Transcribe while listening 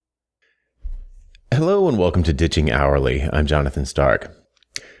Hello and welcome to Ditching Hourly. I'm Jonathan Stark.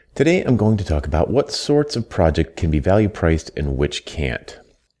 Today I'm going to talk about what sorts of project can be value priced and which can't.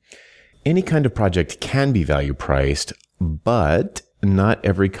 Any kind of project can be value priced, but not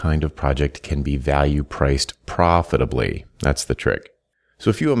every kind of project can be value priced profitably. That's the trick. So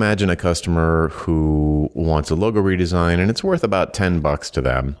if you imagine a customer who wants a logo redesign and it's worth about $10 to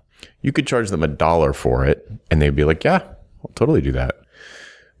them, you could charge them $1 for it and they'd be like, yeah, I'll totally do that.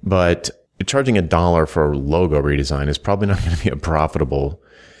 But charging $1 for a logo redesign is probably not going to be a profitable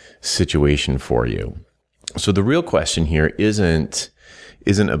situation for you. So the real question here isn't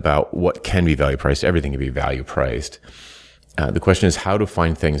about what can be value priced. Everything can be value priced. The question is how to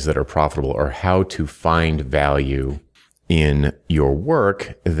find things that are profitable, or how to find value in your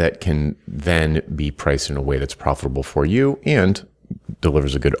work that can then be priced in a way that's profitable for you and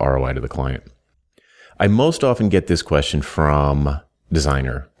delivers a good ROI to the client. I most often get this question from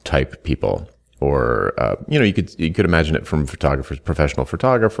designer type people, or you could imagine it from photographers. Professional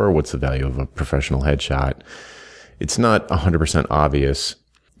photographer, what's the value of a professional headshot? It's not 100% obvious.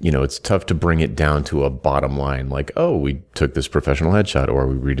 It's tough to bring it down to a bottom line, like, oh, we took this professional headshot or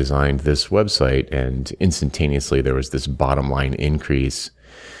we redesigned this website and instantaneously there was this bottom line increase.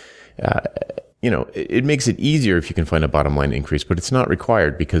 It makes it easier if you can find a bottom line increase, but it's not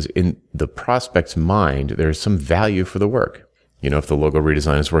required, because in the prospect's mind, there's some value for the work. If the logo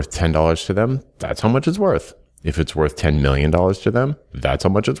redesign is worth $10 to them, that's how much it's worth. If it's worth $10 million to them, that's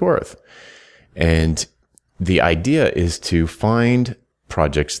how much it's worth. And the idea is to find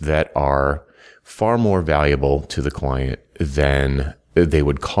projects that are far more valuable to the client than they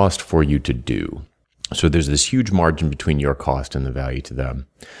would cost for you to do. So there's this huge margin between your cost and the value to them.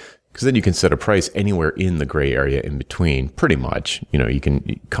 Because then you can set a price anywhere in the gray area in between, pretty much. You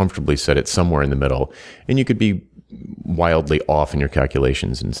can comfortably set it somewhere in the middle, and you could be wildly off in your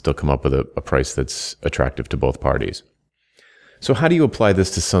calculations and still come up with a price that's attractive to both parties. So how do you apply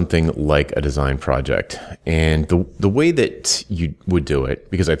this to something like a design project? And the way that you would do it,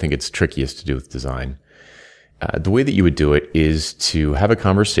 because I think it's trickiest to do with design, the way that you would do it is to have a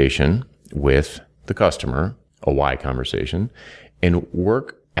conversation with the customer, a why conversation, and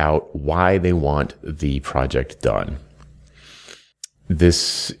work out why they want the project done.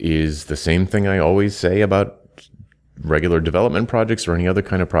 This is the same thing I always say about regular development projects or any other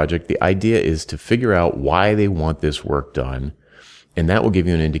kind of project. The idea is to figure out why they want this work done, and that will give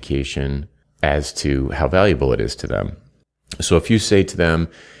you an indication as to how valuable it is to them. So if you say to them,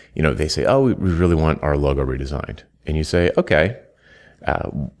 they say, oh, we really want our logo redesigned. And you say, okay,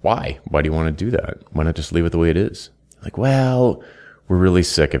 why? Why do you want to do that? Why not just leave it the way it is? Like, well, we're really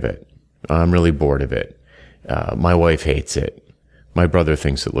sick of it. I'm really bored of it. My wife hates it. My brother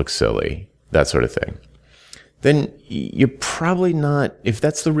thinks it looks silly. That sort of thing. Then you're probably not, if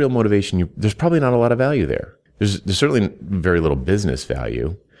that's the real motivation, there's probably not a lot of value there. There's certainly very little business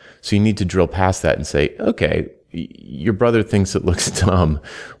value. So you need to drill past that and say, okay, your brother thinks it looks dumb.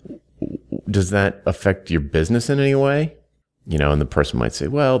 Does that affect your business in any way? And the person might say,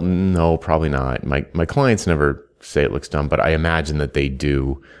 well, no, probably not. My clients never say it looks dumb, but I imagine that they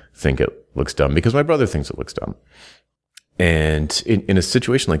do think it looks dumb because my brother thinks it looks dumb. And in a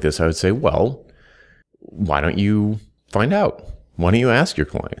situation like this, I would say, well, why don't you find out? Why don't you ask your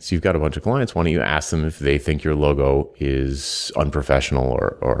clients? You've got a bunch of clients. Why don't you ask them if they think your logo is unprofessional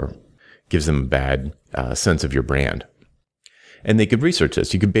or gives them a bad sense of your brand? And they could research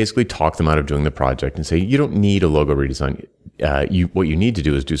this. You could basically talk them out of doing the project and say, you don't need a logo redesign. What you need to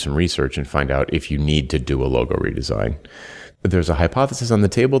do is do some research and find out if you need to do a logo redesign. There's a hypothesis on the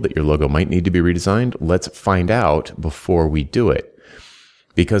table that your logo might need to be redesigned. Let's find out before we do it.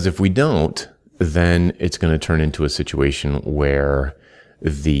 Because if we don't, then it's going to turn into a situation where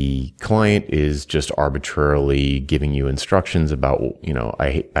the client is just arbitrarily giving you instructions about,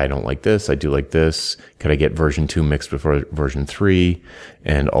 I don't like this, I do like this. Could I get version 2 mixed before version 3?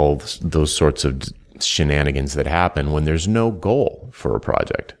 And all those sorts of shenanigans that happen when there's no goal for a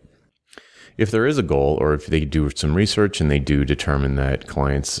project. If there is a goal, or if they do some research and they do determine that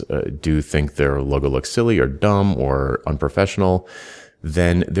clients do think their logo looks silly or dumb or unprofessional,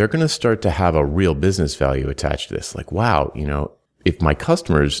 then they're going to start to have a real business value attached to this. Like, wow, if my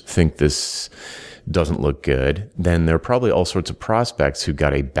customers think this doesn't look good, then there are probably all sorts of prospects who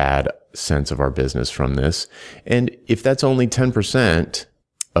got a bad sense of our business from this. And if that's only 10%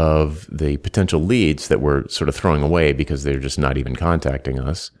 of the potential leads that we're sort of throwing away because they're just not even contacting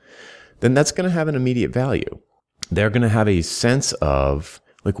us, then that's going to have an immediate value. They're going to have a sense of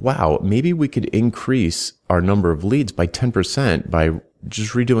like, wow, maybe we could increase our number of leads by 10% by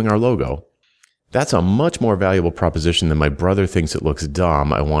just redoing our logo. That's a much more valuable proposition than my brother thinks it looks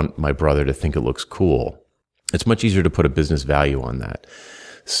dumb. I want my brother to think it looks cool. It's much easier to put a business value on that.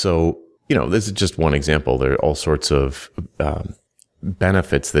 So, this is just one example. There are all sorts of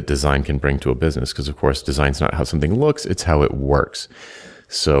benefits that design can bring to a business because, of course, design's not how something looks, it's how it works.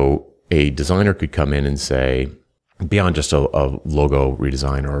 So a designer could come in and say, beyond just a logo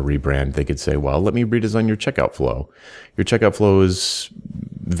redesign or a rebrand, they could say, well, let me redesign your checkout flow. Your checkout flow is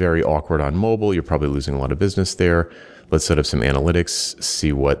very awkward on mobile. You're probably losing a lot of business there. Let's set up some analytics,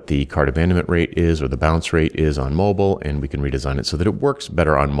 see what the cart abandonment rate is or the bounce rate is on mobile, and we can redesign it so that it works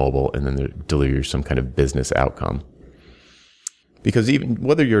better on mobile and then deliver you some kind of business outcome. Because even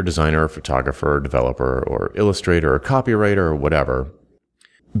whether you're a designer, or photographer, or developer, or illustrator, or copywriter, or whatever,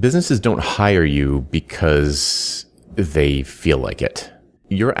 businesses don't hire you because they feel like it.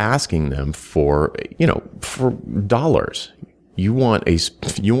 You're asking them for dollars. You want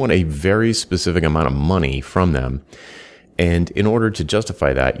a very specific amount of money from them. And in order to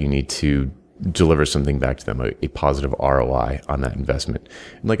justify that, you need to deliver something back to them, a positive ROI on that investment.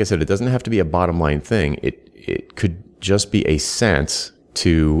 And like I said, it doesn't have to be a bottom line thing. It could just be a sense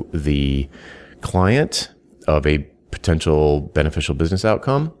to the client of a potential beneficial business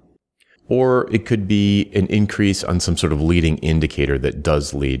outcome, or it could be an increase on some sort of leading indicator that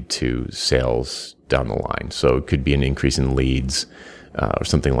does lead to sales down the line. So it could be an increase in leads or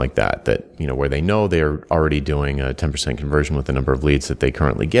something like that, where they know they're already doing a 10% conversion with the number of leads that they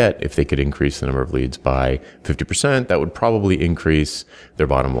currently get. If they could increase the number of leads by 50%, that would probably increase their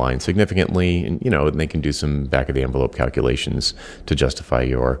bottom line significantly. And, and they can do some back of the envelope calculations to justify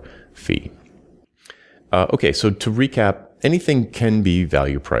your fee. Okay, so to recap, anything can be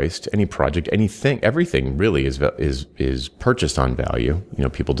value priced. Any project, anything, everything really is purchased on value.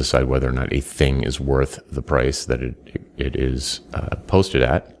 People decide whether or not a thing is worth the price that it is posted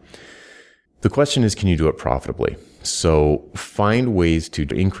at. The question is, can you do it profitably? So find ways to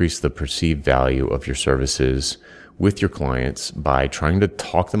increase the perceived value of your services with your clients by trying to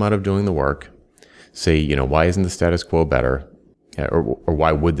talk them out of doing the work. Say, why isn't the status quo better? Or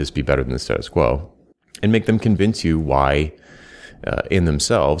why would this be better than the status quo? And make them convince you why, in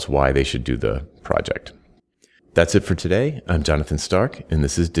themselves, why they should do the project. That's it for today. I'm Jonathan Stark, and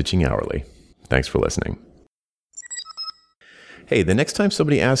this is Ditching Hourly. Thanks for listening. Hey, the next time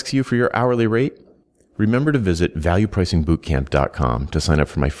somebody asks you for your hourly rate, remember to visit valuepricingbootcamp.com to sign up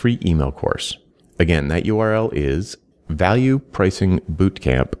for my free email course. Again, that URL is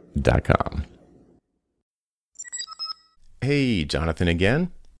valuepricingbootcamp.com. Hey, Jonathan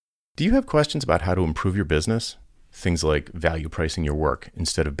again. Do you have questions about how to improve your business? Things like value pricing your work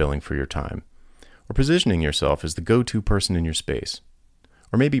instead of billing for your time, or positioning yourself as the go-to person in your space,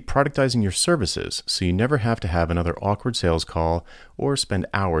 or maybe productizing your services so you never have to have another awkward sales call or spend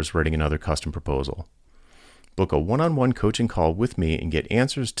hours writing another custom proposal. Book a one-on-one coaching call with me and get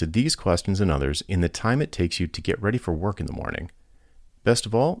answers to these questions and others in the time it takes you to get ready for work in the morning. Best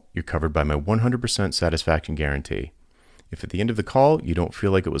of all, you're covered by my 100% satisfaction guarantee. If at the end of the call you don't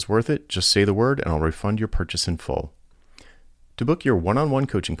feel like it was worth it, just say the word and I'll refund your purchase in full. To book your one-on-one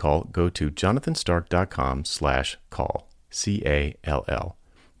coaching call, go to jonathanstark.com/call, CALL.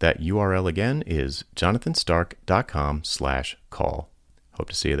 That URL again is jonathanstark.com/call. Hope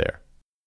to see you there.